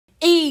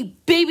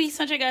baby.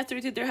 Sunshine guys,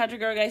 32300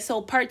 girl guys.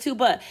 So part 2,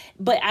 but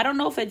I don't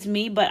know if it's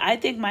me, but I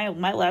think my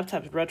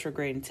laptop's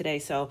retrograding today.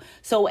 So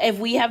if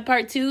we have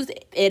part 2s,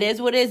 it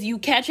is what it is. You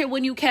catch it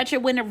when you catch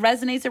it. When it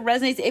resonates, it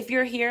resonates. If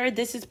you're here,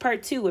 this is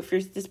part 2. If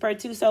you're this part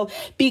 2, so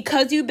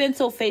because you've been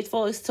so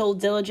faithful, so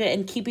diligent,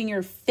 and keeping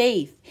your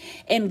faith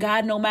in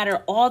God, no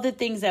matter all the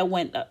things that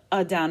went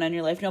down in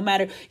your life, no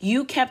matter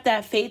you kept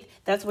that faith,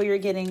 that's what you're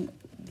getting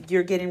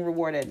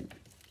rewarded.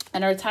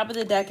 And our top of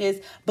the deck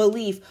is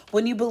belief.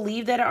 When you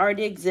believe that it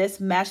already exists,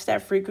 match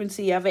that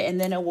frequency of it,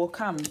 and then it will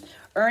come.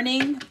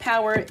 Earning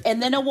power,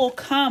 and then it will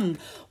come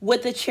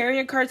with the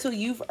Chariot card. So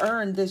you've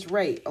earned this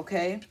right,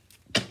 okay?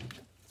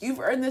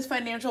 You've earned this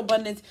financial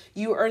abundance.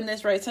 You earned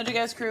this right. Sunshine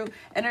guys crew,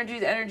 energy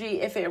is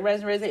energy. If it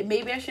resonates,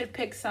 maybe I should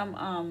pick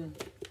some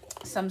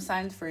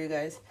signs for you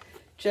guys.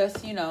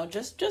 Just, you know,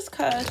 just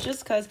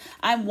cause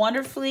I'm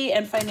wonderfully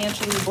and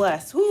financially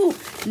blessed. Woo!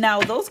 Now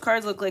those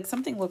cards look like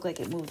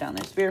it moved down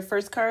there. Spirit,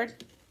 first card,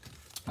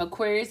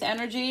 Aquarius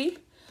energy.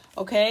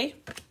 Okay,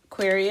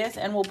 Aquarius,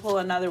 and we'll pull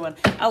another one.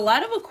 A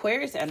lot of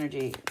Aquarius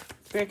energy.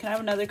 Spirit, can I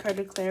have another card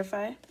to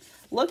clarify?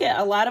 Look at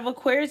a lot of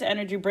Aquarius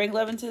energy. Bring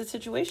love into the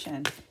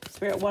situation.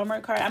 Spirit, one more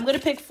card. I'm gonna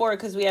pick 4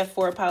 because we have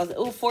 4 piles.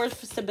 Oh, 4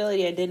 for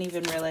stability. I didn't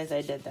even realize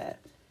I did that.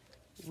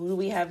 Who do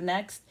we have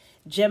next?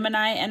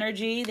 Gemini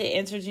energy. The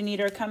answers you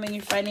need are coming.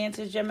 Your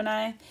finances,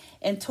 Gemini.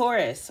 And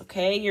Taurus,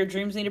 okay? Your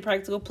dreams need a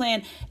practical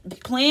plan.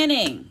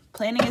 Planning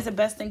is the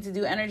best thing to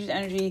do. Energy is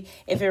energy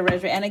if it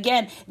resonates. And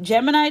again,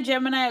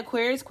 Gemini,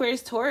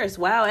 Aquarius, Taurus.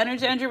 Wow,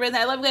 energy. I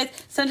love you guys.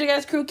 Sunshine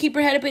guys crew, keep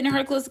your head up and your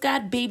heart close to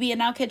God, baby.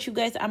 And I'll catch you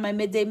guys on my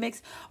midday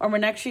mix or my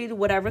next read,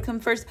 whatever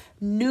comes first.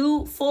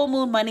 New full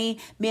moon money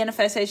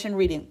manifestation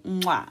reading.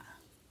 Mwah.